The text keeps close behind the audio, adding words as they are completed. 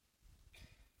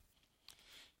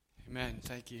Amen.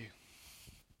 Thank you.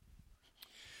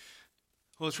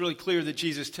 Well, it's really clear that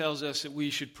Jesus tells us that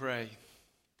we should pray.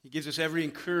 He gives us every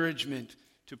encouragement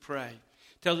to pray.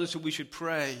 He tells us that we should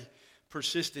pray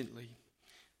persistently.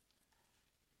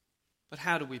 But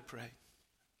how do we pray?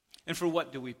 And for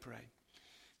what do we pray?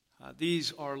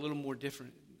 These are a little more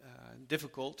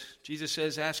difficult. Jesus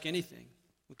says, ask anything.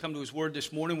 We come to his word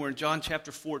this morning. We're in John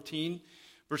chapter 14,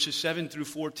 verses 7 through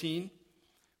 14,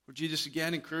 where Jesus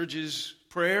again encourages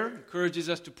prayer, encourages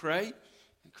us to pray,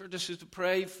 encourages us to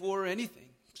pray for anything.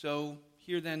 So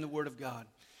hear then the word of God.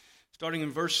 Starting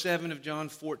in verse 7 of John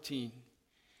 14.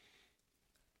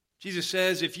 Jesus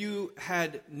says, if you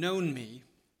had known me,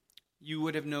 you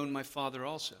would have known my Father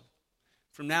also.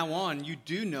 From now on, you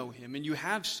do know him, and you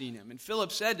have seen him. And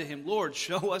Philip said to him, Lord,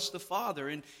 show us the Father,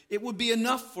 and it would be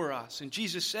enough for us. And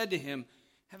Jesus said to him,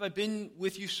 have I been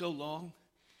with you so long,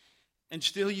 and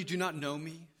still you do not know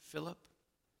me, Philip?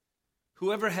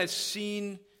 Whoever has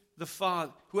seen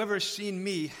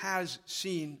me has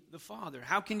seen the Father.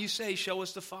 How can you say, show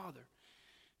us the Father?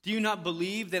 Do you not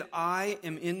believe that I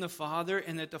am in the Father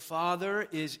and that the Father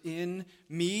is in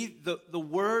me? The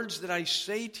words that I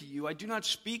say to you, I do not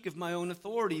speak of my own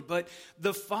authority, but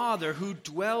the Father who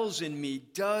dwells in me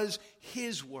does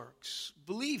his works.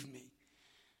 Believe me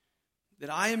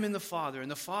that I am in the Father and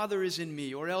the Father is in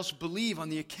me, or else believe on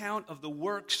the account of the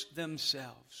works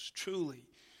themselves. Truly,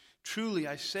 truly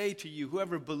I say to you,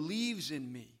 whoever believes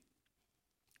in me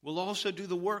will also do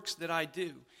the works that I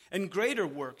do. And greater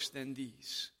works than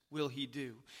these will he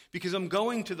do, because I'm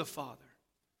going to the Father.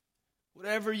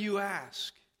 Whatever you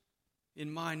ask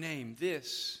in my name,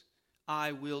 this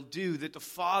I will do, that the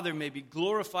Father may be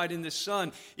glorified in the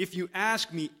Son. If you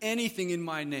ask me anything in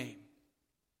my name,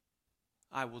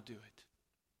 I will do it.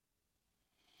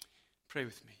 Pray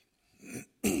with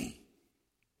me.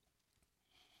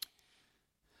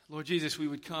 Lord Jesus, we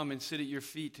would come and sit at your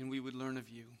feet and we would learn of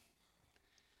you.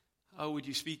 Oh, would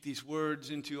you speak these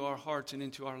words into our hearts and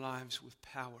into our lives with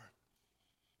power?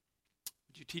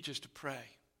 Would you teach us to pray?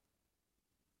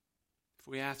 If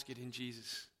we ask it in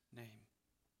Jesus' name.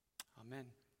 Amen.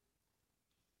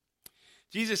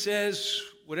 Jesus says,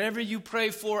 whatever you pray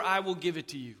for, I will give it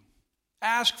to you.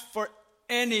 Ask for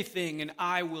anything and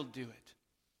I will do it.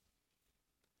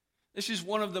 This is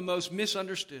one of the most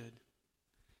misunderstood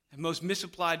and most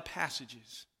misapplied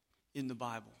passages in the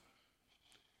Bible.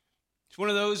 It's one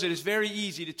of those that is very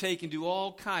easy to take and do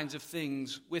all kinds of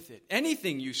things with it.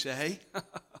 Anything you say,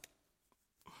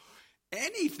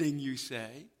 anything you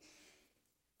say,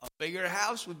 a bigger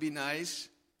house would be nice.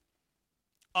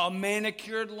 A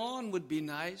manicured lawn would be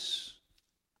nice.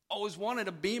 Always wanted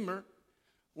a Beamer,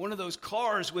 one of those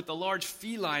cars with a large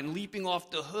feline leaping off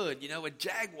the hood, a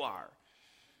Jaguar.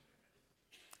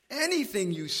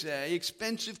 Anything you say,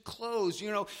 expensive clothes,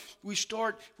 we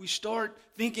start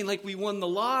thinking like we won the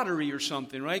lottery or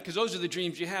something, right? Because those are the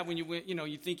dreams you have when you win,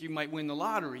 you think you might win the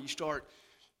lottery. You start,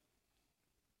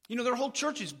 their whole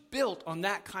church is built on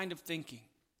that kind of thinking.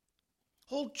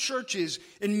 Whole churches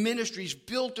and ministries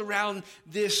built around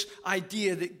this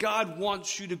idea that God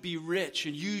wants you to be rich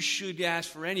and you should ask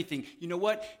for anything. You know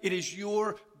what? It is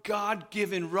your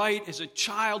God-given right as a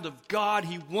child of God.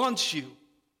 He wants you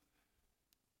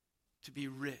to be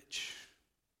rich,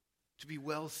 to be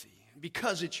wealthy. And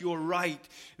because it's your right,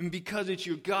 and because it's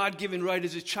your God-given right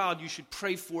as a child, you should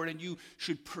pray for it and you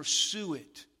should pursue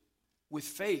it with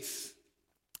faith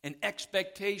and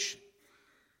expectation.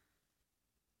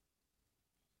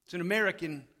 It's an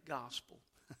American gospel.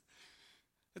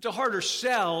 It's a harder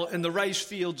sell in the rice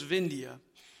fields of India.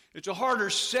 It's a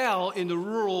harder sell in the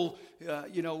rural,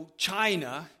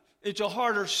 China. It's a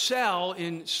harder sell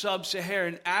in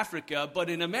sub-Saharan Africa,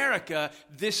 but in America,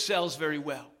 this sells very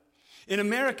well. In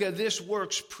America, this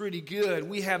works pretty good.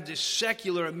 We have this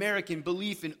secular American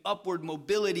belief in upward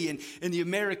mobility and the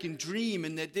American dream,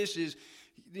 and that this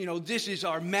is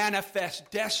our manifest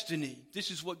destiny.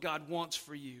 This is what God wants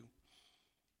for you.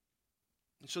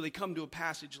 And so they come to a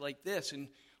passage like this, and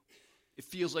it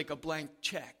feels like a blank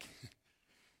check.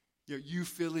 You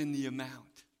fill in the amount.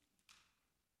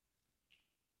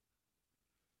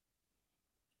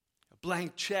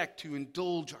 Blank check to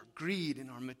indulge our greed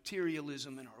and our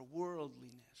materialism and our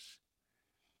worldliness.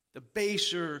 The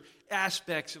baser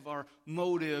aspects of our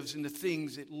motives and the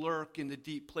things that lurk in the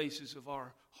deep places of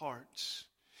our hearts.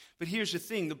 But here's the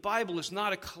thing. The Bible is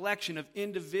not a collection of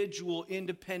individual,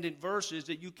 independent verses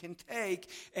that you can take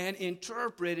and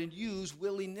interpret and use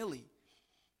willy-nilly.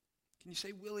 Can you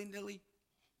say willy-nilly?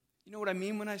 You know what I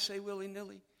mean when I say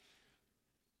willy-nilly?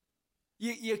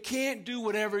 You can't do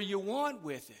whatever you want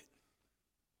with it.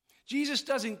 Jesus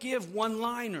doesn't give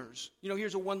one-liners.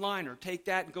 Here's a one-liner. Take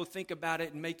that and go think about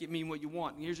it and make it mean what you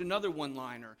want. And here's another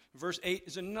one-liner. Verse 8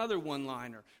 is another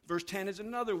one-liner. Verse 10 is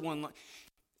another one-liner.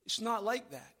 It's not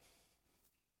like that.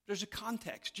 There's a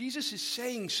context. Jesus is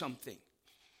saying something,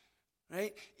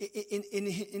 right?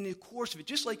 In the course of it,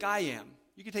 just like I am.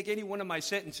 You can take any one of my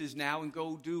sentences now and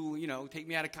go take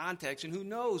me out of context, and who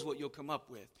knows what you'll come up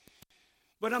with.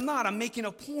 But I'm not. I'm making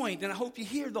a point, and I hope you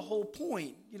hear the whole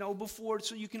point, before,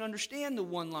 so you can understand the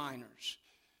one-liners.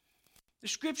 The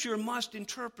Scripture must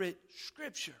interpret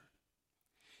Scripture.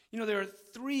 There are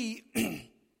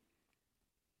three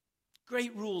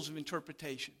great rules of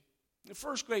interpretation. The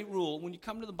first great rule, when you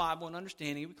come to the Bible and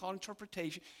understanding it, we call it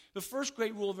interpretation. The first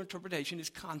great rule of interpretation is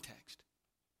context.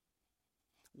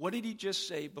 What did he just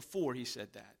say before he said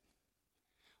that?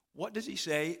 What does he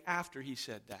say after he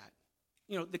said that?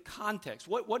 The context.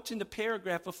 What's in the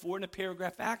paragraph before and the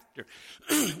paragraph after?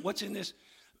 What's in this?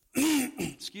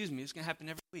 Excuse me, it's going to happen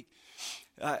every week.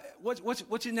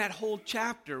 What's in that whole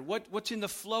chapter? What's in the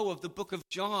flow of the book of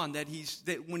John that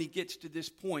when he gets to this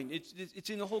point? It's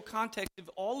in the whole context of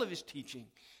all of his teaching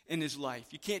in his life.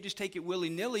 You can't just take it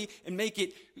willy-nilly and make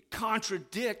it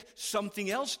contradict something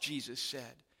else Jesus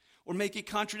said, or make it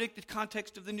contradict the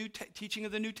context of the new teaching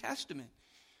of the New Testament.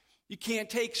 You can't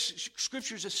take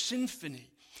Scripture as a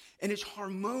symphony, and it's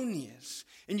harmonious.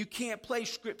 And you can't play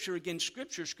Scripture against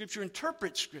Scripture. Scripture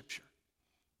interprets Scripture.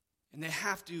 And they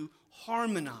have to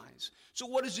harmonize. So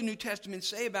what does the New Testament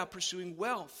say about pursuing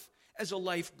wealth as a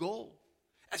life goal,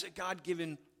 as a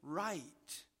God-given right?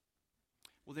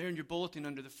 Well, there in your bulletin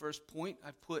under the first point,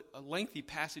 I've put a lengthy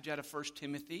passage out of 1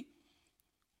 Timothy.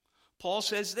 Paul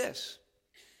says this: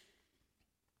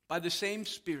 by the same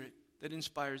Spirit that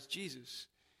inspires Jesus,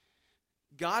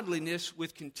 godliness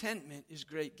with contentment is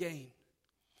great gain.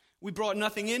 We brought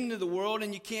nothing into the world,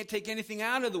 and you can't take anything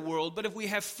out of the world. But if we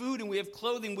have food and we have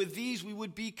clothing, with these we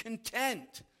would be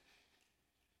content.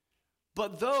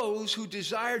 But those who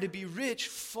desire to be rich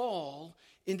fall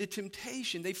into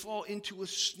temptation. They fall into a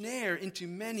snare, into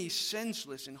many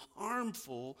senseless and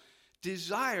harmful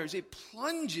desires. It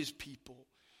plunges people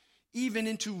even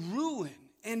into ruin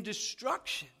and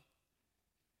destruction.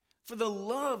 For the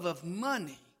love of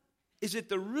money is at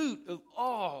the root of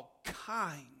all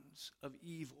kinds of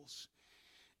evils.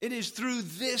 It is through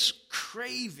this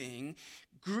craving,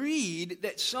 greed,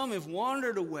 that some have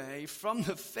wandered away from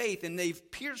the faith, and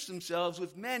they've pierced themselves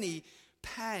with many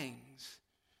pangs.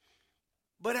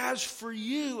 But as for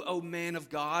you, O man of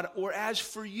God, or as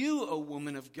for you, O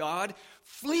woman of God,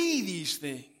 flee these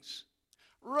things.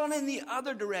 Run in the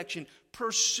other direction.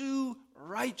 Pursue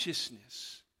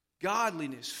righteousness,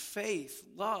 godliness, faith,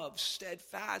 love,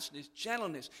 steadfastness,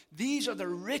 gentleness. These are the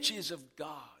riches of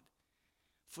God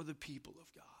for the people of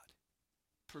God.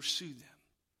 Pursue them.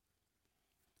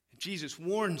 And Jesus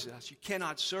warns us, you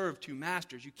cannot serve two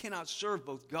masters. You cannot serve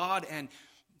both God and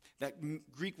that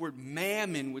Greek word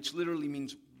mammon, which literally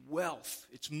means wealth.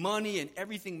 It's money and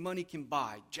everything money can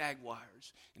buy,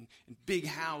 Jaguars and big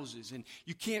houses. And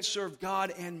you can't serve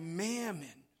God and mammon.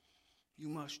 You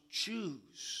must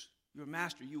choose your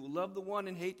master. You will love the one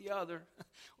and hate the other,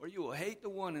 or you will hate the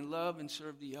one and love and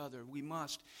serve the other. We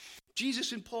must.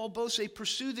 Jesus and Paul both say,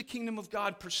 pursue the kingdom of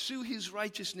God, pursue his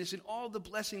righteousness, and all the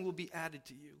blessing will be added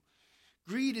to you.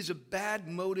 Greed is a bad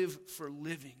motive for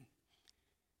living.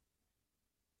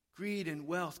 Greed and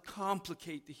wealth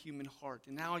complicate the human heart.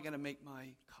 And now I got to make my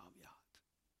caveat.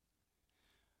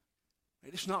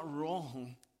 It's not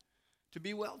wrong to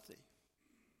be wealthy.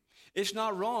 It's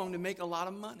not wrong to make a lot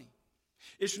of money.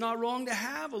 It's not wrong to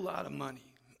have a lot of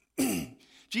money.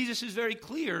 Jesus is very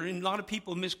clear, and a lot of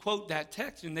people misquote that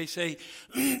text, and they say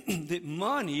that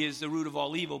money is the root of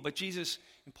all evil. But Jesus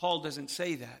and Paul doesn't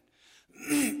say that.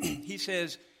 He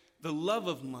says the love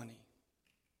of money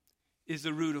is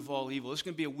the root of all evil. It's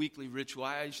going to be a weekly ritual.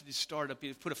 I should just start up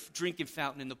here, put a drinking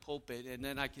fountain in the pulpit, and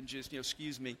then I can just,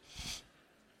 excuse me.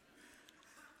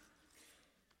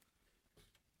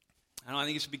 I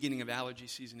think it's the beginning of allergy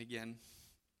season again.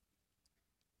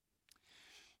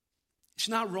 It's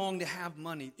not wrong to have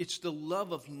money. It's the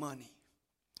love of money.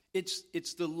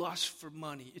 It's the lust for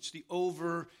money. It's the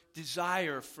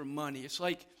over-desire for money. It's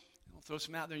like, I'll throw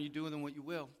some out there and you do with them what you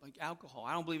will, like alcohol.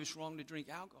 I don't believe it's wrong to drink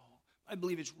alcohol. I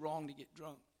believe it's wrong to get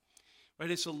drunk.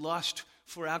 Right? It's a lust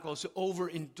for alcohol. It's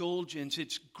overindulgence.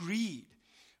 It's greed.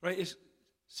 Right?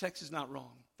 Sex is not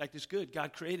wrong. In fact, it's good.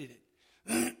 God created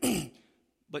it.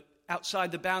 But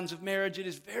outside the bounds of marriage, it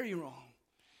is very wrong.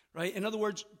 Right? In other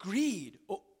words, greed,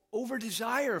 over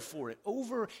desire for it,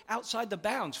 over outside the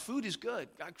bounds. Food is good.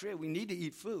 God created. We need to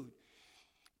eat food.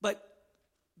 But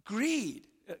greed,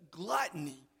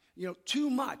 gluttony, too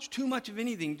much of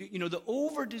anything. The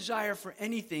over desire for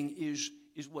anything is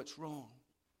what's wrong.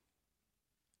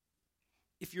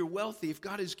 If you're wealthy, if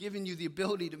God has given you the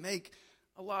ability to make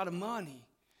a lot of money,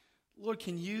 the Lord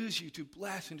can use you to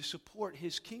bless and to support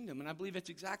his kingdom. And I believe that's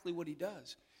exactly what he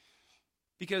does.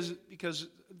 Because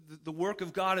the work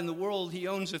of God in the world, he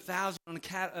owns the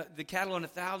cattle on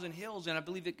 1,000 hills. And I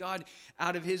believe that God,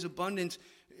 out of his abundance,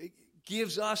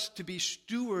 gives us to be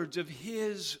stewards of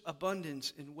his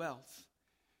abundance and wealth.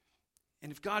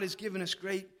 And if God has given us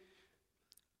great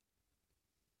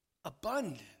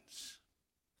abundance,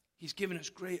 he's given us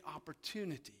great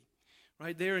opportunity.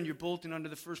 Right there in your bulletin under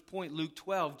the first point, Luke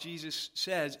 12, Jesus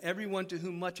says, everyone to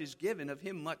whom much is given, of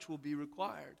him much will be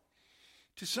required.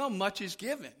 To some, much is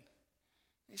given.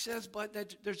 He says, but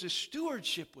there's a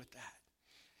stewardship with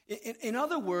that. In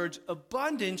other words,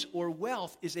 abundance or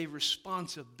wealth is a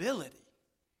responsibility.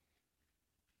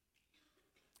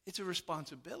 It's a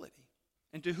responsibility.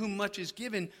 And to whom much is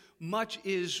given, much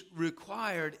is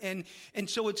required. And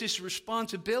so it's this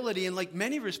responsibility, and like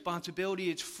many responsibility,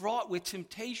 it's fraught with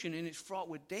temptation and it's fraught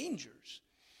with dangers,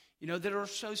 that are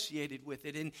associated with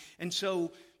it. And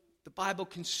so the Bible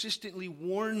consistently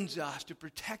warns us to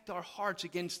protect our hearts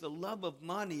against the love of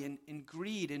money and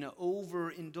greed and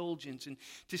overindulgence, and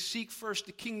to seek first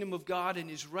the kingdom of God and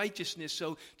his righteousness.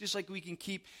 So just like we can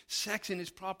keep sex in its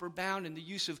proper bound and the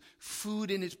use of food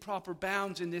in its proper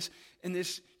bounds, and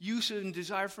this use and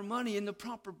desire for money in the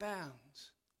proper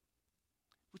bounds,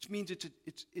 which means it's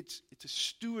a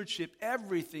stewardship.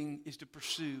 Everything is to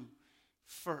pursue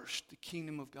first the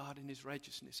kingdom of God and his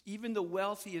righteousness. Even the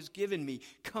wealth he has given me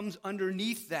comes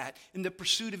underneath that in the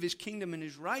pursuit of his kingdom and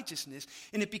his righteousness,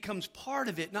 and it becomes part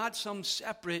of it, not some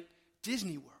separate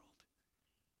Disney World.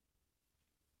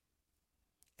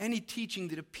 Any teaching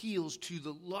that appeals to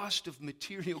the lust of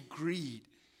material greed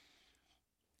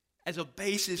as a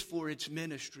basis for its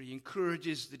ministry,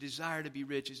 encourages the desire to be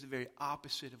rich, is the very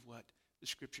opposite of what the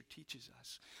Scripture teaches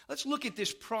us. Let's look at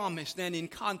this promise then in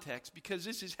context, because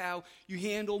this is how you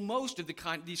handle most of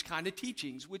these kind of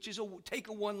teachings, which is take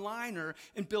a one-liner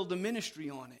and build a ministry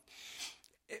on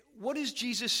it. What is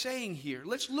Jesus saying here?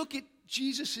 Let's look at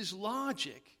Jesus'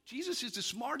 logic. Jesus is the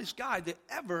smartest guy that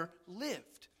ever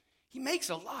lived. He makes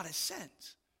a lot of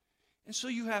sense. And so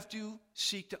you have to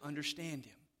seek to understand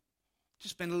him, to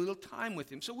spend a little time with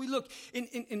him. So we look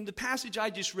in the passage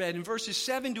I just read, in verses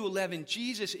 7 to 11,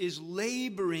 Jesus is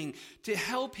laboring to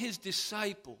help his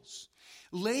disciples,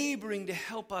 laboring to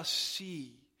help us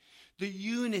see the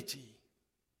unity,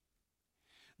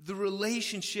 the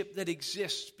relationship that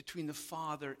exists between the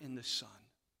Father and the Son.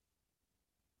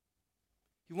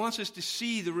 He wants us to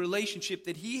see the relationship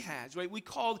that he has, right?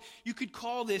 You could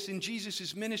call this in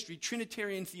Jesus' ministry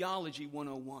Trinitarian Theology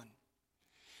 101.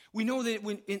 We know that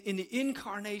in the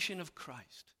incarnation of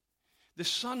Christ, the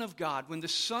Son of God, when the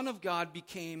Son of God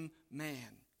became man,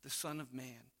 the Son of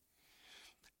Man,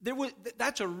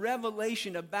 that's a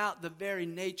revelation about the very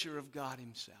nature of God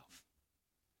himself.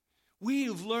 We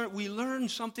learn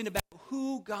something about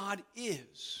who God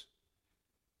is,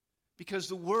 because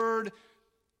the Word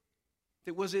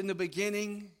that was in the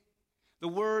beginning, the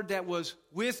Word that was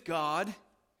with God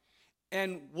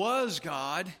and was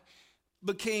God,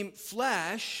 became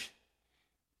flesh,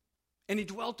 and he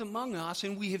dwelt among us,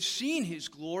 and we have seen his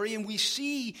glory, and we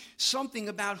see something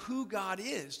about who God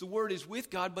is. The Word is with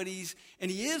God,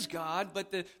 he is God,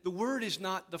 but the Word is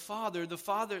not the Father.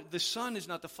 The Son is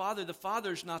not the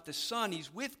Father is not the Son.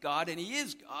 He's with God, and he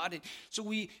is God. And so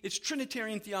it's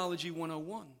Trinitarian Theology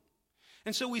 101.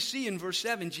 And so we see in verse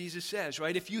 7, Jesus says,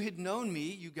 right, if you had known me,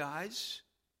 you guys,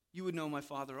 you would know my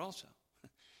Father also.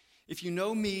 If you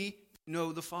know me, you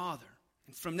know the Father.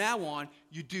 And from now on,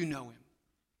 you do know him,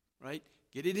 right?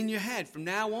 Get it in your head. From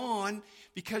now on,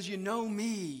 because you know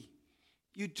me,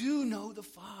 you do know the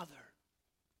Father.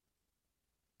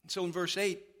 And so in verse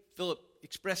 8, Philip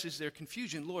expresses their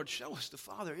confusion. Lord, show us the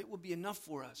Father. It will be enough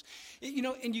for us.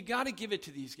 And you got to give it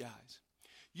to these guys.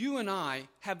 You and I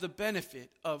have the benefit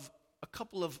of a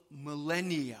couple of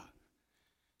millennia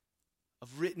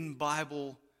of written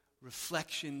Bible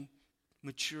reflection,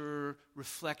 mature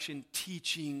reflection,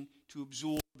 teaching to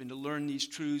absorb and to learn these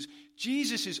truths.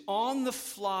 Jesus is on the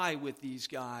fly with these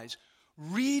guys,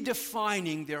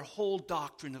 redefining their whole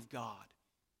doctrine of God.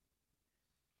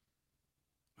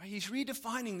 Right? He's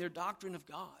redefining their doctrine of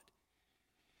God.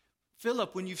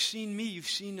 Philip, when you've seen me, you've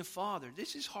seen the Father.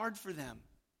 This is hard for them.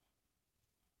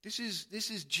 This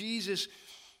is Jesus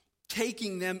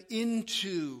taking them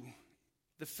into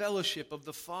the fellowship of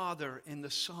the Father and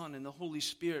the Son and the Holy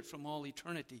Spirit from all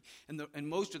eternity. And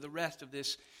most of the rest of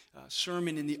this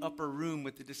sermon in the upper room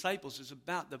with the disciples is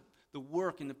about the the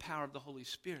work and the power of the Holy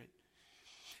Spirit.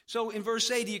 So in verse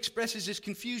 8, he expresses his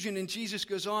confusion, and Jesus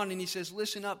goes on and he says,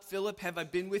 listen up, Philip, have I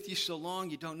been with you so long?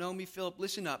 You don't know me, Philip?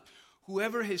 Listen up.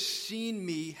 Whoever has seen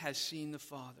me has seen the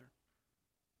Father.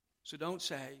 So don't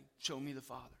say, show me the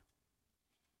Father.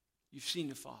 You've seen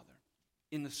the Father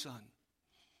in the Son.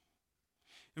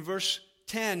 In verse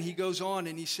 10, he goes on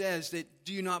and he says that,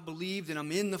 do you not believe that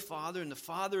I'm in the Father and the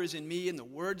Father is in me, and the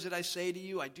words that I say to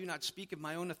you, I do not speak of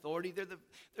my own authority.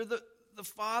 They're the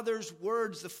Father's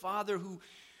words, the Father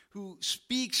who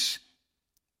speaks,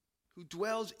 who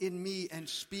dwells in me and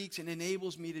speaks and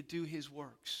enables me to do his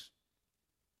works.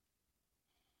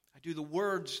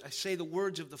 I say the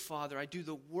words of the Father. I do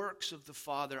the works of the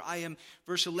Father. I am,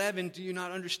 verse 11, do you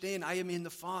not understand? I am in the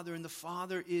Father, and the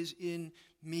Father is in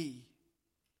me.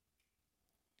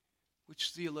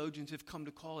 Which theologians have come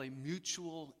to call a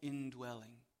mutual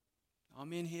indwelling.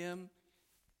 I'm in him,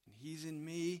 and he's in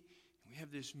me. And we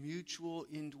have this mutual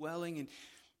indwelling. And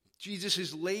Jesus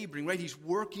is laboring, right? He's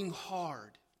working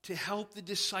hard to help the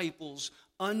disciples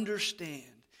understand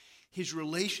his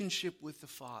relationship with the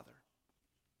Father.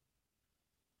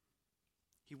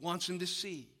 He wants them to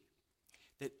see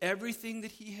that everything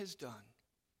that he has done,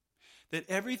 that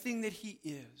everything that he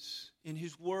is, in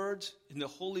his words, in the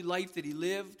holy life that he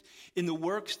lived, in the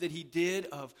works that he did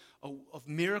of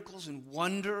miracles and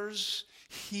wonders,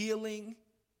 healing,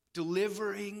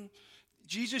 delivering,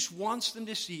 Jesus wants them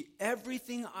to see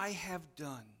everything I have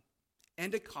done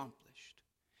and accomplished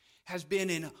has been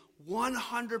in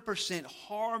 100%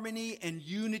 harmony and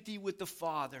unity with the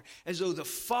Father, as though the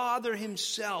Father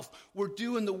himself were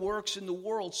doing the works in the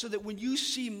world, so that when you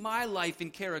see my life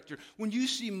and character, when you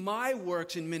see my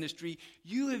works in ministry,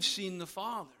 you have seen the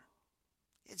Father.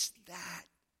 It's that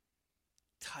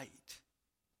tight.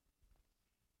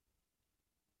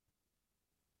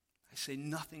 I say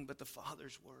nothing but the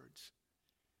Father's words.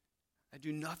 I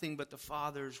do nothing but the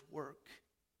Father's work.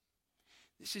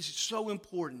 This is so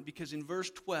important because in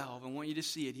verse 12, I want you to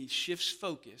see it, he shifts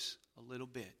focus a little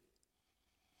bit.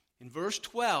 In verse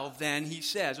 12, then, he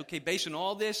says, okay, based on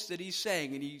all this that he's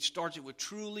saying, and he starts it with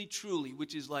truly, truly,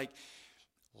 which is like,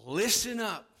 listen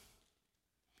up.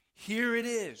 Here it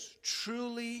is.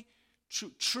 Truly,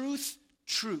 truth,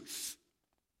 truth.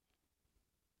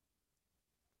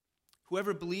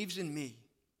 Whoever believes in me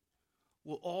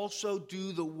will also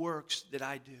do the works that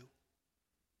I do.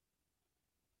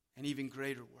 And even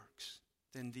greater works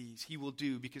than these he will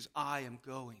do, because I am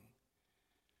going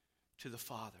to the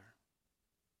Father.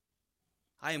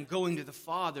 I am going to the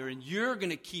Father, and you're going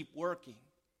to keep working.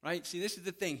 Right? See, this is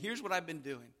the thing. Here's what I've been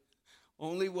doing.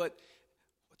 Only what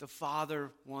the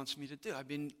Father wants me to do. I've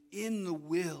been in the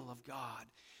will of God,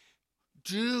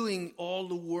 doing all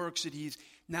the works that he's...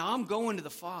 Now I'm going to the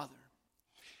Father.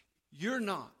 You're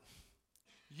not.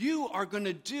 You are going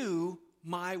to do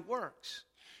my works.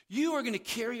 You are going to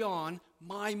carry on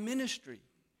my ministry.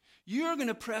 You're going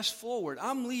to press forward.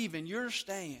 I'm leaving. You're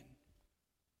staying.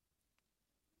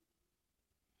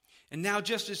 And now,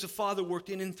 just as the Father worked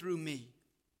in and through me,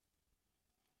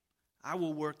 I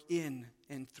will work in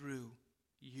and through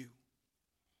you.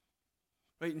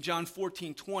 Right in John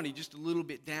 14:20, just a little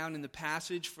bit down in the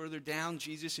passage, further down,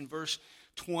 Jesus in verse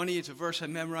 20, it's a verse I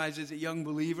memorized as a young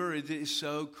believer. It is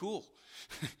so cool.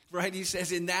 Right? He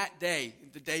says, in that day,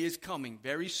 the day is coming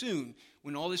very soon,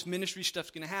 when all this ministry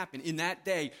stuff's going to happen. In that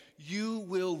day, you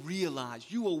will realize,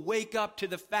 you will wake up to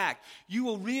the fact, you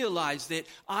will realize that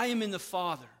I am in the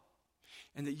Father,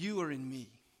 and that you are in me,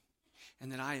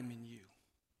 and that I am in you.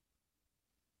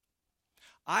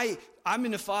 I'm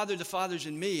in the Father's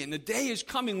in me, and the day is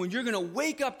coming when you're going to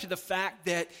wake up to the fact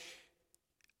that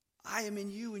I am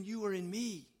in you and you are in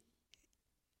me,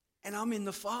 and I'm in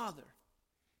the Father.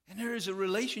 And there is a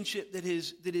relationship that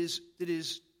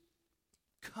is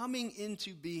coming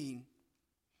into being.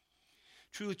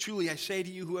 Truly, truly, I say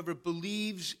to you, whoever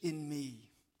believes in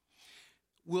me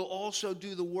will also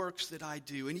do the works that I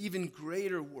do, and even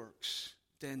greater works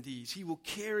than these. He will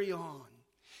carry on.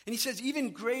 And he says, even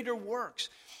greater works.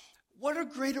 What are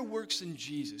greater works than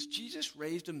Jesus? Jesus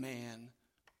raised a man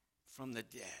from the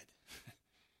dead.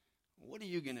 What are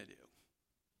you going to do?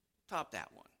 Top that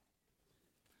one.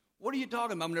 What are you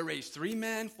talking about? I'm going to raise 3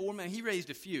 men, 4 men. He raised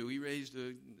a few. He raised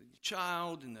a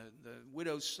child and the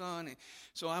widow's son. And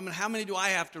so how many do I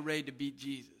have to raise to beat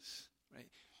Jesus? Right?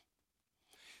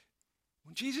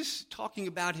 When Jesus is talking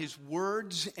about his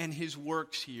words and his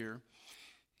works here,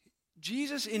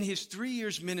 Jesus in his 3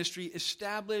 years ministry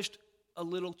established a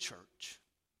little church.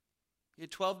 He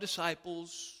had 12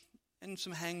 disciples and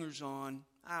some hangers-on.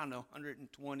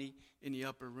 120 in the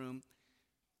upper room.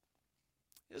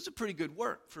 It was a pretty good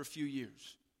work for a few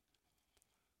years.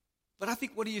 But I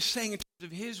think what he is saying in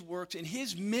terms of his works and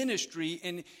his ministry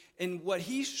and what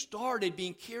he started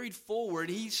being carried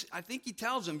forward, I think he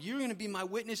tells them, you're going to be my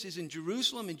witnesses in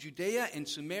Jerusalem and Judea and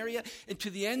Samaria and to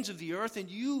the ends of the earth.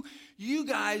 And you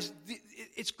guys,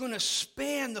 it's going to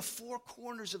span the four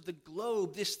corners of the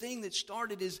globe. This thing that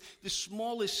started as the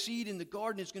smallest seed in the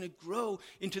garden is going to grow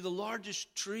into the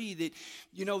largest tree.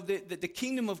 That the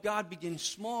kingdom of God begins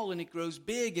small and it grows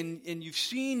big. And you've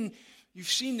seen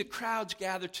the crowds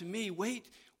gather to me. Wait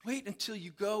until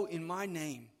you go in my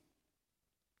name.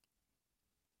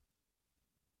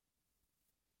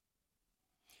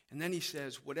 And then he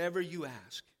says, whatever you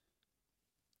ask,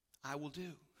 I will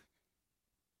do.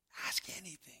 Ask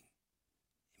anything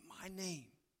in my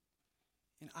name,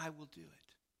 and I will do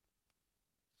it.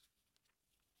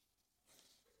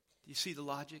 Do you see the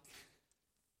logic?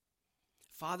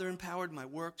 Father empowered my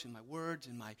works and my words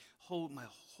and my whole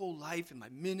life and my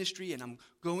ministry, and I'm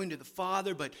going to the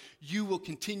Father, but you will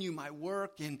continue my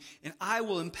work, and I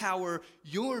will empower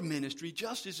your ministry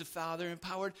just as the Father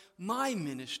empowered my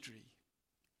ministry.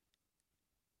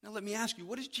 Now let me ask you,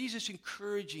 what is Jesus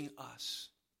encouraging us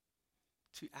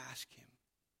to ask him?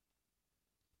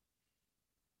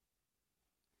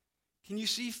 Can you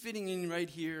see fitting in right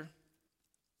here?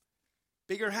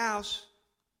 Bigger house.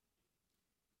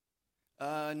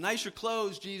 Nicer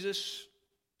clothes, Jesus.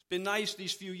 It's been nice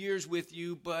these few years with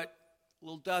you, but a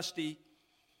little dusty.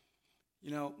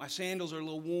 My sandals are a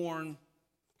little worn.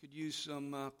 Could use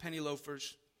some penny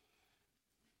loafers.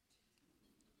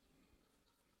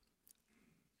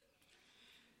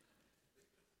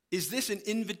 Is this an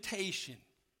invitation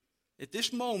at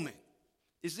this moment?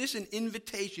 Is this an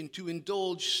invitation to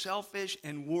indulge selfish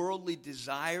and worldly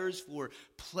desires for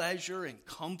pleasure and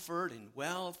comfort and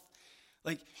wealth?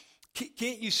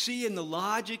 Can't you see in the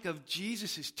logic of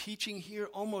Jesus' teaching here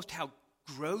almost how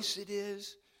gross it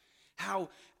is? How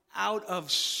out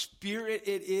of spirit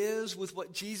it is with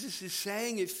what Jesus is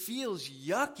saying? It feels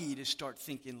yucky to start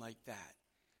thinking like that.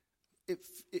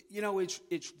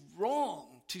 It's wrong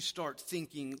to start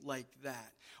thinking like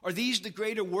that. Are these the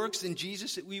greater works than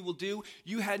Jesus that we will do?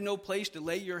 You had no place to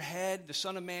lay your head. The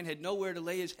Son of Man had nowhere to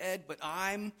lay his head, but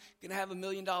I'm going to have $1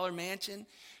 million mansion.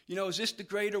 Is this the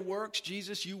greater works?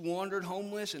 Jesus, you wandered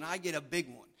homeless and I get a big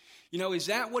one. Is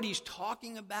that what he's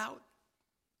talking about?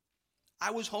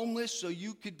 I was homeless so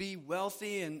you could be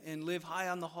wealthy and live high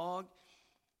on the hog.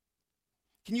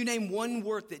 Can you name one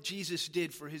work that Jesus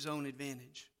did for his own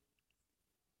advantage?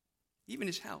 Even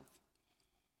his health.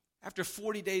 After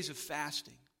 40 days of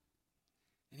fasting,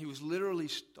 and he was literally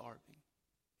starving.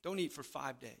 Don't eat for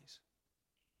 5 days.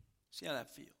 See how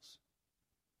that feels.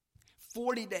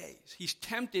 40 days. He's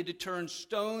tempted to turn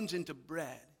stones into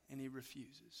bread, and he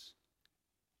refuses.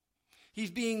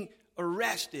 He's being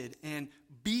arrested and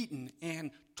beaten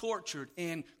and tortured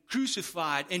and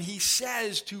crucified. And he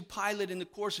says to Pilate in the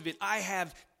course of it, I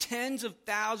have tens of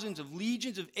thousands of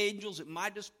legions of angels at my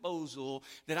disposal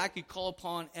that I could call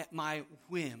upon at my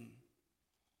whim.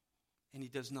 And he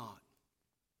does not.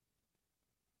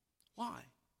 Why?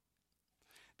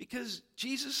 Because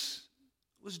Jesus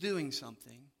was doing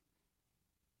something,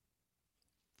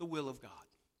 the will of God.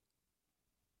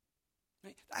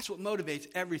 Right? That's what motivates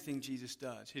everything Jesus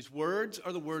does. His words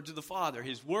are the words of the Father.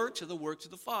 His works are the works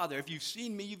of the Father. If you've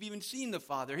seen me, you've even seen the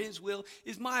Father. His will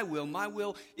is my will. My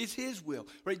will is his will.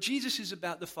 Right? Jesus is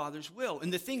about the Father's will.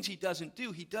 And the things he doesn't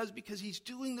do, he does because he's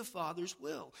doing the Father's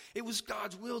will. It was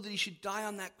God's will that he should die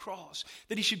on that cross,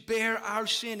 that he should bear our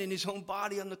sin in his own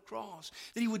body on the cross,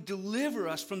 that he would deliver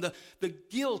us from the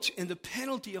guilt and the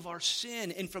penalty of our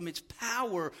sin and from its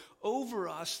power over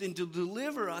us, and to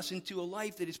deliver us into a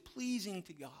life that is pleasing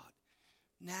to God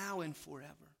now and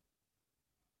forever.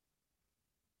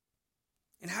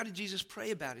 And how did Jesus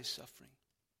pray about his suffering?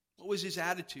 What was his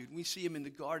attitude? We see him in the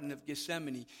Garden of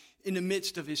Gethsemane in the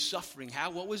midst of his suffering.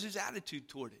 What was his attitude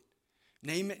toward it?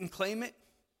 Name it and claim it?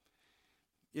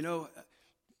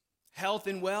 Health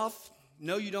and wealth?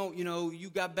 No, you don't.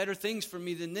 You got better things for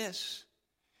me than this.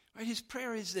 Right? His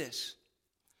prayer is this: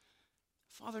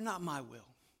 Father, not my will,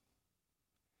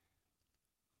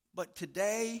 but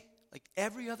today, like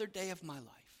every other day of my life,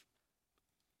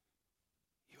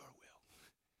 your will.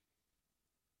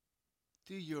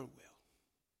 Do your will.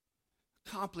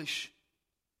 Accomplish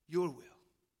your will.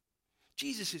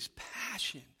 Jesus'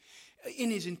 passion in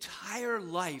his entire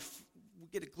life, we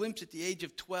get a glimpse at the age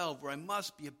of 12 where I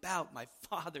must be about my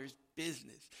Father's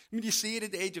business. Do you see it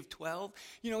at the age of 12?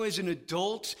 As an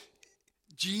adult,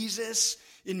 Jesus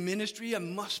in ministry, I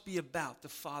must be about the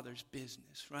Father's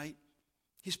business, right?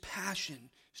 His passion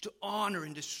is to honor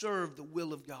and to serve the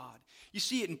will of God. You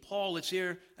see it in Paul. It's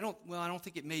here. I don't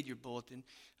think it made your bulletin.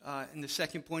 In the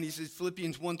second point, he says,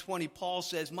 Philippians 1:20, Paul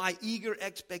says, my eager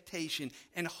expectation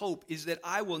and hope is that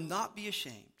I will not be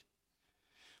ashamed,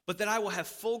 but that I will have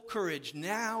full courage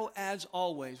now as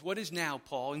always. What is now,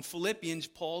 Paul? In Philippians,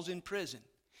 Paul's in prison.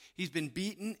 He's been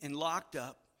beaten and locked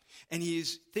up, and he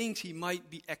thinks he might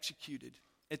be executed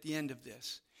at the end of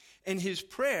this. And his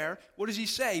prayer, what does he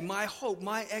say? My hope,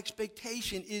 my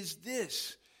expectation is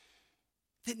this,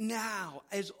 that now,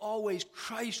 as always,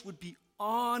 Christ would be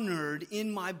honored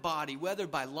in my body, whether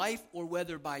by life or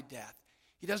whether by death.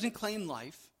 He doesn't claim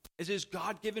life as his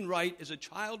God-given right as a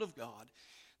child of God,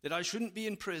 that I shouldn't be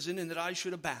in prison and that I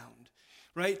should abound,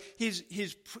 right? His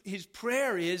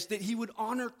prayer is that he would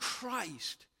honor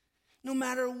Christ no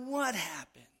matter what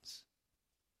happens.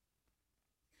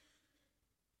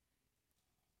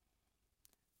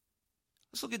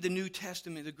 Let's look at the New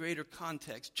Testament, the greater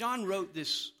context. John wrote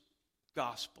this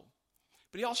gospel,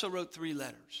 but he also wrote 3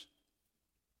 letters.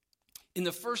 In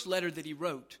the first letter that he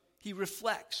wrote, he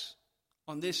reflects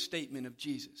on this statement of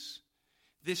Jesus.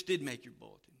 This did make your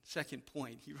bulletin. Second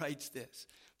point, he writes this.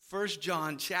 1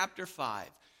 John chapter 5.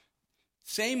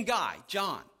 Same guy,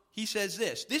 John. He says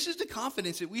this. This is the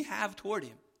confidence that we have toward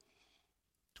him,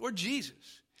 toward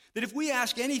Jesus. That if we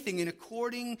ask anything in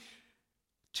according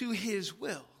to his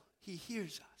will, he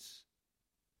hears us.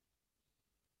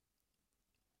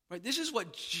 Right? This is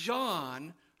what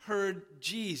John heard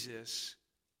Jesus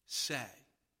say.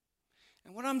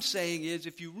 And what I'm saying is,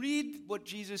 if you read what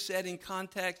Jesus said in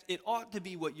context, it ought to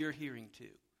be what you're hearing too.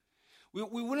 We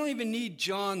don't even need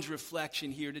John's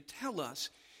reflection here to tell us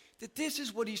that this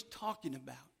is what he's talking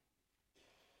about.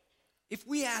 If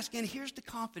we ask, and here's the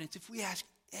confidence, if we ask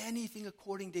anything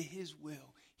according to his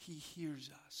will, he hears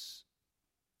us.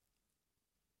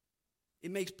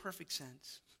 It makes perfect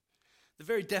sense. The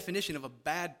very definition of a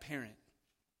bad parent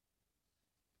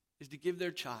is to give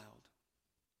their child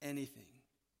anything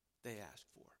they ask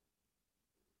for.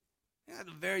 That's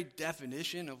the very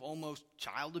definition of almost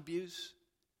child abuse.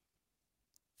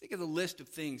 Think of the list of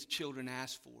things children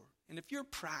ask for. And if you're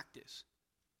practice,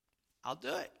 I'll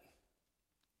do it.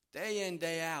 Day in,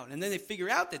 day out. And then they figure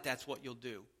out that that's what you'll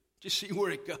do. Just see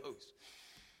where it goes.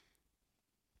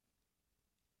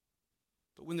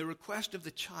 But when the request of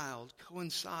the child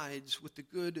coincides with the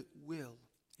good will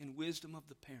and wisdom of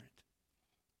the parent,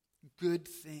 good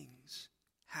things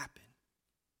happen.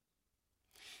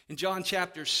 In John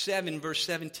chapter 7, verse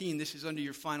 17, this is under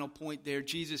your final point there,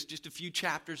 Jesus just a few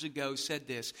chapters ago said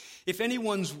this, if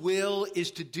anyone's will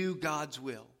is to do God's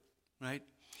will, right?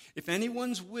 If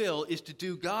anyone's will is to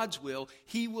do God's will,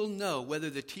 he will know whether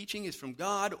the teaching is from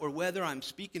God or whether I'm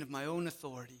speaking of my own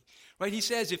authority. Right? He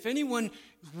says if anyone's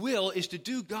will is to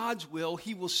do God's will,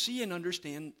 he will see and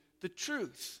understand the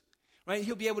truth. Right?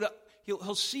 He'll be able to,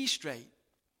 he'll see straight.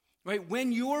 Right?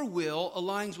 When your will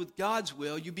aligns with God's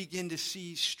will, you begin to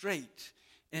see straight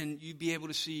and you be able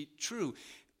to see true.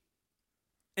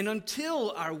 And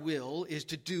until our will is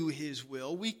to do his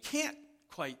will, we can't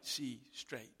quite see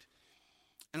straight.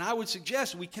 And I would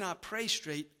suggest we cannot pray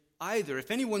straight either. If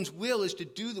anyone's will is to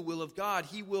do the will of God,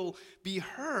 he will be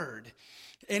heard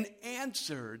and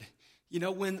answered,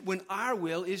 when our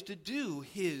will is to do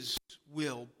his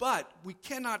will. But we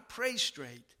cannot pray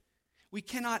straight. We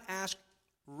cannot ask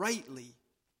rightly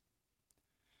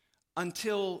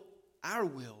until our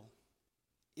will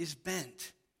is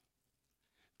bent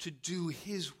to do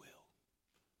his will.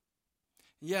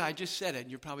 Yeah, I just said it,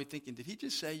 and you're probably thinking, did he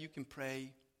just say you can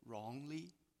pray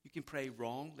wrongly? You can pray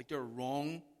wrong, like they're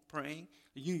wrong praying.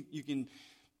 You can,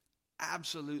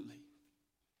 absolutely.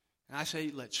 And I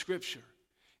say, let Scripture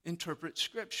interpret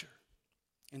Scripture.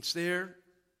 And it's there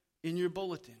in your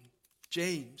bulletin.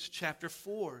 James chapter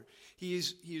 4. He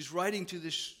is writing to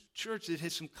this church that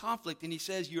has some conflict, and he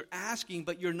says, you're asking,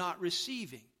 but you're not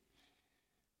receiving.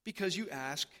 Because you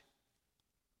ask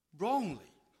wrongly.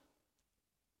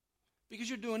 Because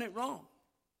you're doing it wrong.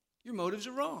 Your motives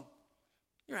are wrong.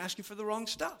 You're asking for the wrong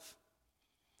stuff.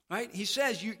 Right? He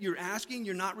says you're asking,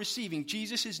 you're not receiving.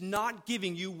 Jesus is not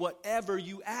giving you whatever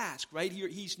you ask, right?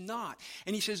 He's not.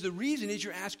 And he says the reason is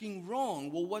you're asking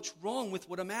wrong. Well, what's wrong with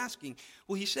what I'm asking?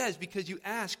 Well, he says because you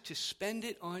ask to spend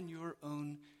it on your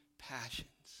own passions.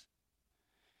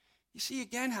 You see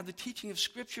again how the teaching of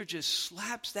Scripture just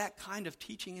slaps that kind of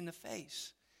teaching in the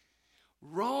face.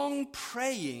 Wrong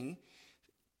praying,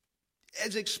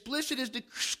 as explicit as the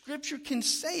Scripture can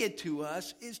say it to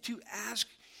us, is to ask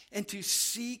and to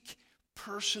seek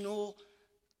personal,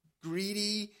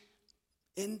 greedy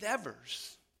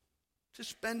endeavors. to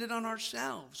spend it on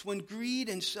ourselves. When greed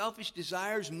and selfish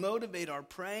desires motivate our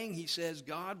praying, he says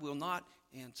God will not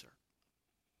answer.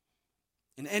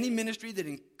 And any ministry that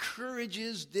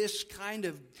encourages this kind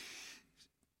of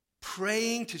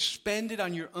praying to spend it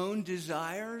on your own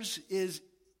desires is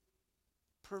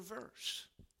perverse.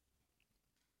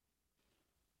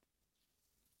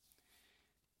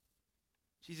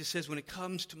 Jesus says, when it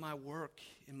comes to my work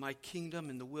in my kingdom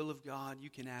and the will of God, you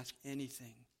can ask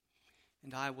anything,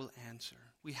 and I will answer.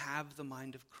 We have the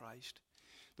mind of Christ.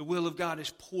 The will of God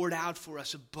is poured out for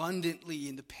us abundantly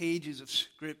in the pages of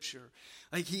Scripture.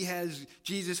 Like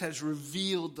Jesus has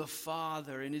revealed the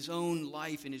Father in his own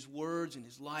life, in his words, in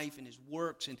his life, in his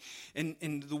works.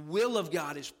 And the will of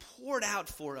God is poured out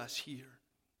for us here.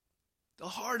 The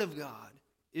heart of God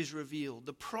is revealed.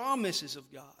 The promises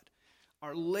of God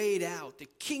are laid out. The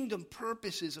kingdom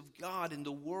purposes of God in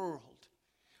the world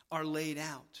are laid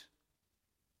out.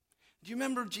 Do you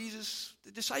remember Jesus?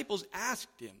 The disciples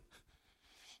asked him,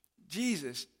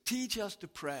 Jesus, teach us to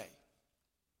pray.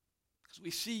 Because we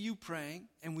see you praying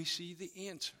and we see the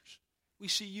answers. We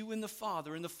see you in the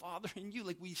Father and the Father in you.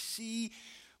 Like we see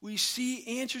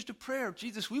answers to prayer.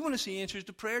 Jesus, we want to see answers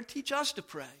to prayer. Teach us to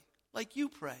pray like you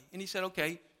pray. And he said,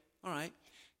 okay, all right,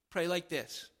 pray like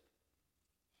this.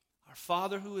 Our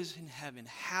Father who is in heaven,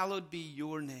 hallowed be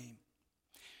your name.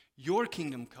 Your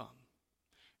kingdom come.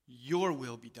 Your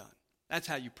will be done. That's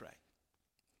how you pray.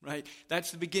 Right?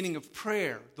 That's the beginning of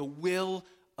prayer, the will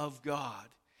of God.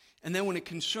 And then when it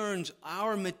concerns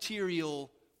our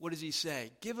material, what does he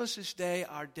say? Give us this day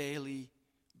our daily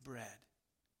bread.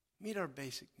 Meet our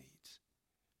basic needs.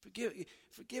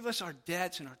 Forgive us our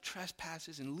debts and our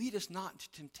trespasses and lead us not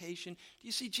into temptation. Do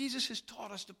you see, Jesus has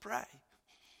taught us to pray.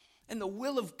 And the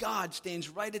will of God stands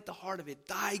right at the heart of it.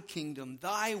 Thy kingdom,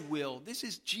 thy will. This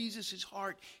is Jesus'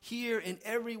 heart here and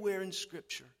everywhere in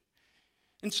Scripture.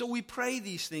 And so we pray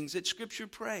these things that Scripture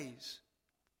prays.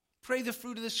 Pray the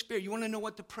fruit of the Spirit. You want to know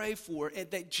what to pray for?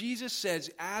 That Jesus says,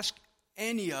 ask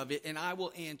any of it and I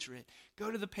will answer it.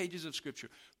 Go to the pages of Scripture.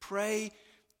 Pray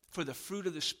for the fruit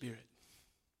of the Spirit.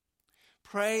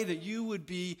 Pray that you would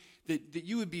be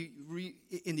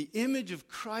in the image of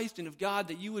Christ and of God,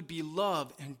 that you would be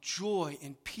love and joy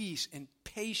and peace and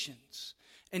patience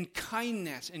and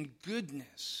kindness and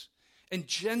goodness and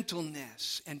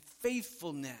gentleness and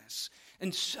faithfulness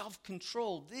and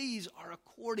self-control. These are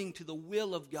according to the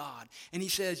will of God. And he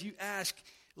says, you ask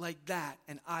like that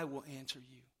and I will answer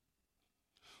you.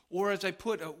 Or as I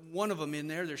put one of them in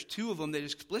there's two of them that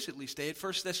explicitly state.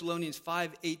 1 Thessalonians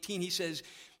 5:18, he says,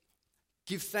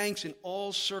 give thanks in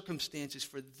all circumstances,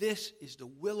 for this is the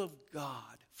will of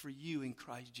God for you in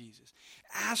Christ Jesus.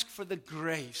 Ask for the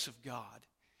grace of God,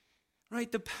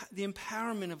 right? The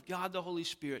empowerment of God, the Holy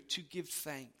Spirit, to give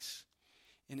thanks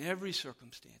in every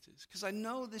circumstances. Because I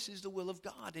know this is the will of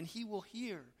God, and he will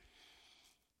hear.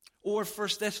 Or 1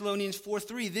 Thessalonians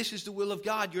 4:3, this is the will of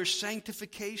God, your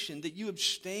sanctification, that you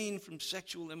abstain from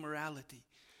sexual immorality.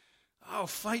 Oh,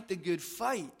 fight the good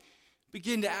fight.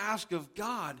 Begin to ask of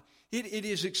God. It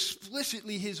is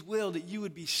explicitly his will that you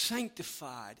would be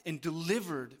sanctified and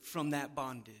delivered from that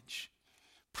bondage.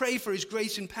 Pray for his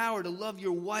grace and power to love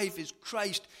your wife as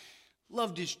Christ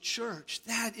loved his church.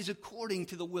 That is according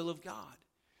to the will of God.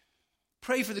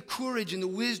 Pray for the courage and the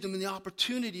wisdom and the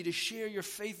opportunity to share your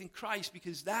faith in Christ,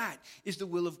 because that is the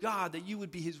will of God, that you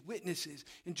would be his witnesses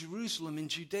in Jerusalem and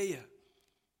Judea.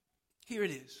 Here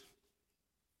it is.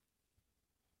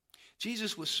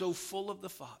 Jesus was so full of the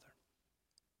Father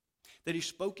that he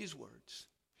spoke his words,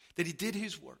 that he did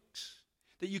his works,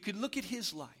 that you could look at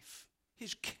his life,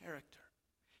 his character,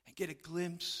 and get a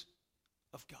glimpse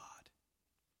of God.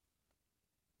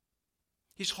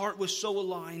 His heart was so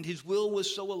aligned, his will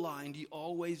was so aligned, he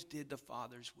always did the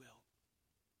Father's will.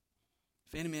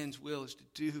 If any man's will is to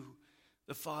do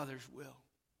the Father's will.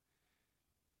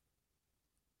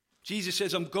 Jesus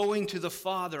says, I'm going to the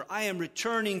Father. I am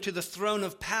returning to the throne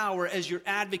of power as your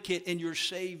advocate and your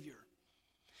Savior.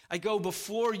 I go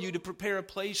before you to prepare a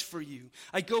place for you.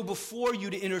 I go before you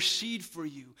to intercede for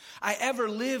you. I ever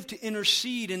live to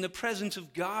intercede in the presence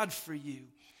of God for you.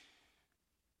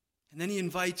 And then he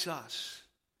invites us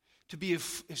to be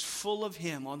as full of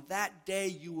him. On that day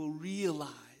you will realize,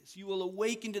 you will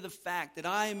awaken to the fact that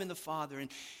I am in the Father and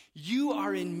you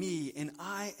are in me and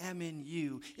I am in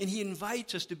you. And he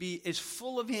invites us to be as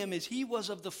full of him as he was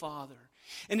of the Father,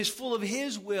 and as full of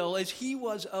his will as he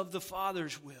was of the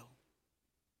Father's will.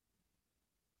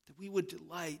 That we would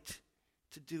delight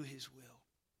to do his will.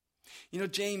 You know,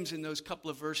 James, in those couple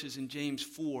of verses in James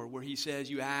 4, where he says,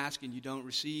 you ask and you don't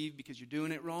receive because you're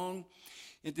doing it wrong.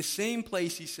 At the same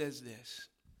place he says this,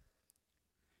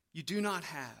 you do not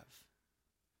have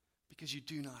because you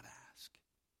do not ask.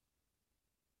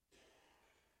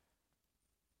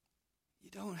 You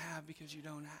don't have because you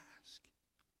don't ask.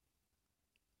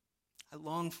 I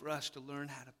long for us to learn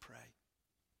how to pray.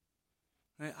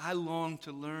 Right? I long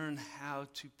to learn how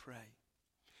to pray.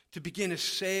 To begin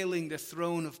assailing the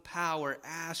throne of power,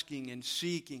 asking and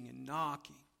seeking and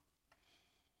knocking.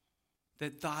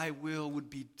 That thy will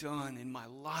would be done in my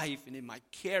life and in my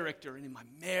character and in my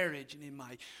marriage and in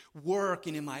my work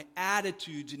and in my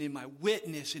attitudes and in my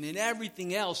witness and in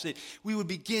everything else. That we would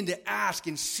begin to ask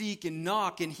and seek and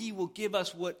knock, and he will give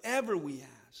us whatever we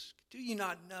ask. Do you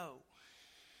not know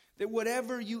that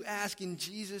whatever you ask in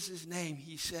Jesus' name,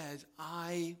 he says,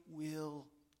 I will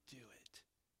do it.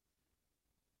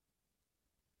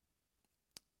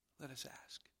 Let us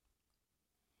ask.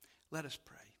 Let us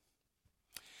pray.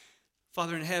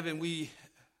 Father in heaven, we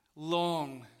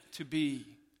long to be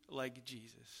like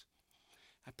Jesus.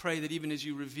 I pray that even as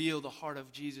you reveal the heart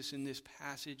of Jesus in this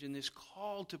passage, in this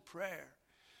call to prayer,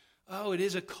 oh, it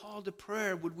is a call to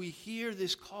prayer. Would we hear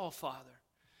this call, Father?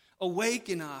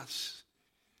 Awaken us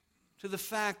to the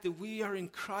fact that we are in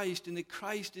Christ and that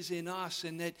Christ is in us,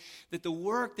 and that the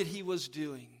work that he was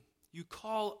doing, you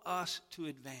call us to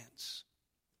advance.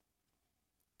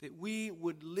 That we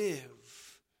would live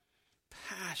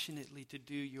passionately to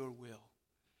do your will,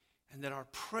 and that our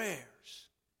prayers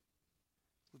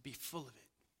would be full of it.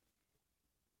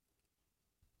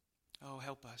 Oh,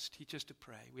 help us. Teach us to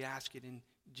pray. We ask it in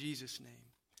Jesus' name.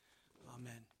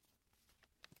 Amen.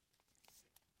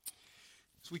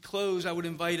 As we close, I would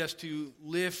invite us to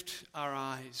lift our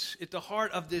eyes. At the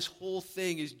heart of this whole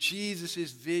thing is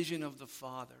Jesus' vision of the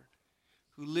Father,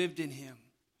 who lived in him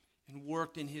and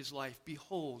worked in his life.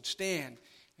 Behold, stand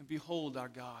and behold our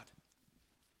God.